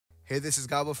Hey, this is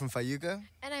Gabo from Fayuca.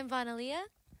 And I'm Vana Liya.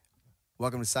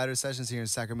 Welcome to Cider Sessions here in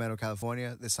Sacramento,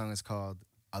 California. This song is called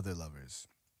Other Lovers.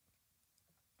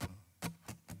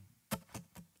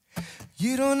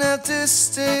 You don't have to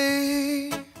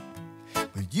stay,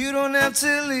 but you don't have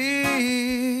to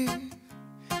leave.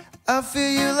 I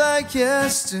feel you like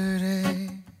yesterday,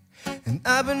 and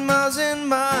I've been miles and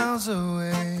miles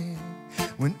away.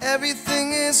 When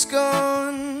everything is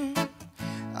gone,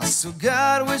 I still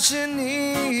got what you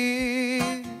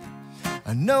need.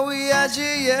 I know we had you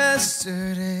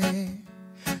yesterday.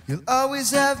 You'll always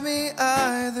have me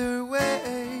either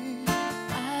way.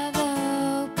 I've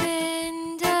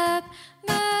opened up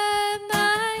my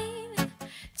mind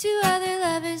to other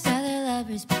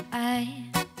lovers, but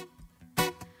I'm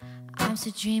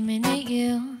still dreaming of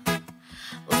you.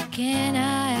 What can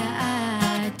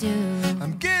I do?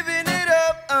 I'm giving it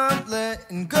up, I'm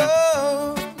letting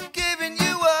go. Giving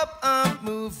you up, I'm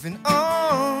moving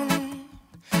on.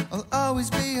 I'll always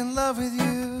be in love with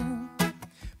you,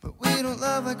 but we don't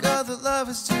love like other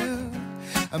lovers do.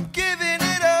 I'm giving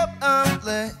it up, I'm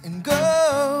letting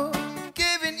go.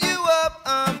 Giving you up,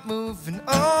 I'm moving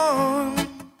on.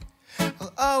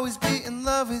 I'll always be in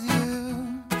love with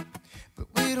you, but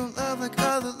we don't love like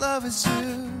other lovers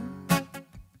do.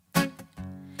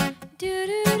 Do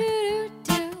do do do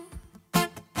do.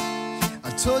 I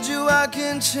told you I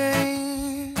can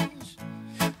change,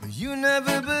 but you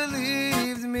never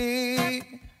believed me.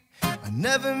 I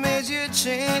never made you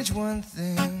change one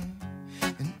thing,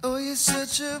 and oh, you're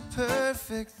such a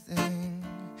perfect thing.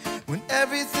 When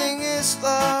everything is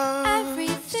lost,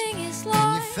 Everything is and you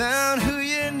lost. found who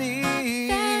you need,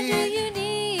 Found who you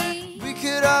need. we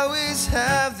could always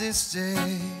have this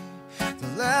day, the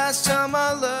last time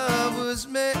our love was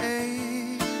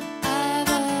made. I've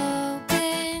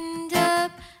opened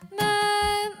up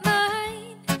my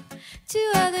mind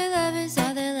to other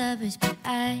lovers, but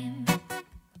I'm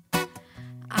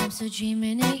still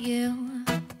dreaming of you.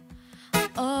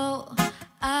 Oh,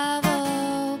 I've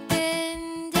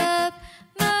opened up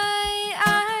my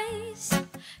eyes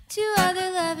to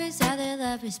other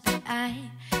lovers, but I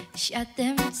shut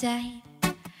them tight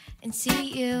and see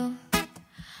you.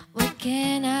 What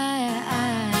can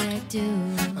I do?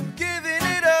 I'm giving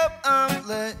it up, I'm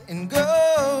letting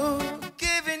go.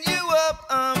 Giving you up,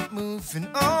 I'm moving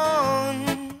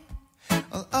on.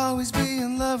 I'll always be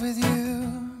in love with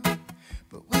you,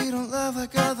 but we don't love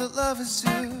like other lovers do.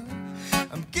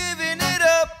 I'm giving it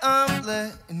up, I'm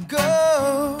letting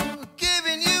go.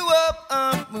 Giving you up,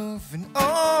 I'm moving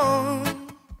on.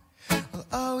 I'll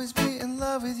always be in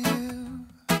love with you,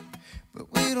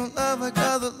 but we don't love like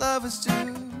other lovers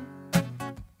do.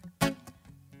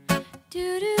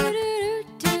 Do do do do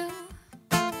do.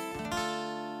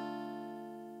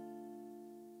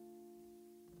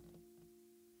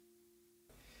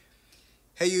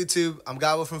 Hey YouTube, I'm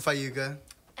Gabo from Fayuca.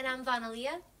 And I'm Vana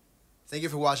Liya. Thank you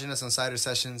for watching us on Cider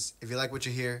Sessions. If you like what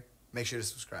you hear, make sure to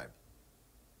subscribe.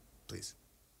 Please.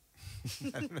 I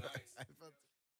don't know.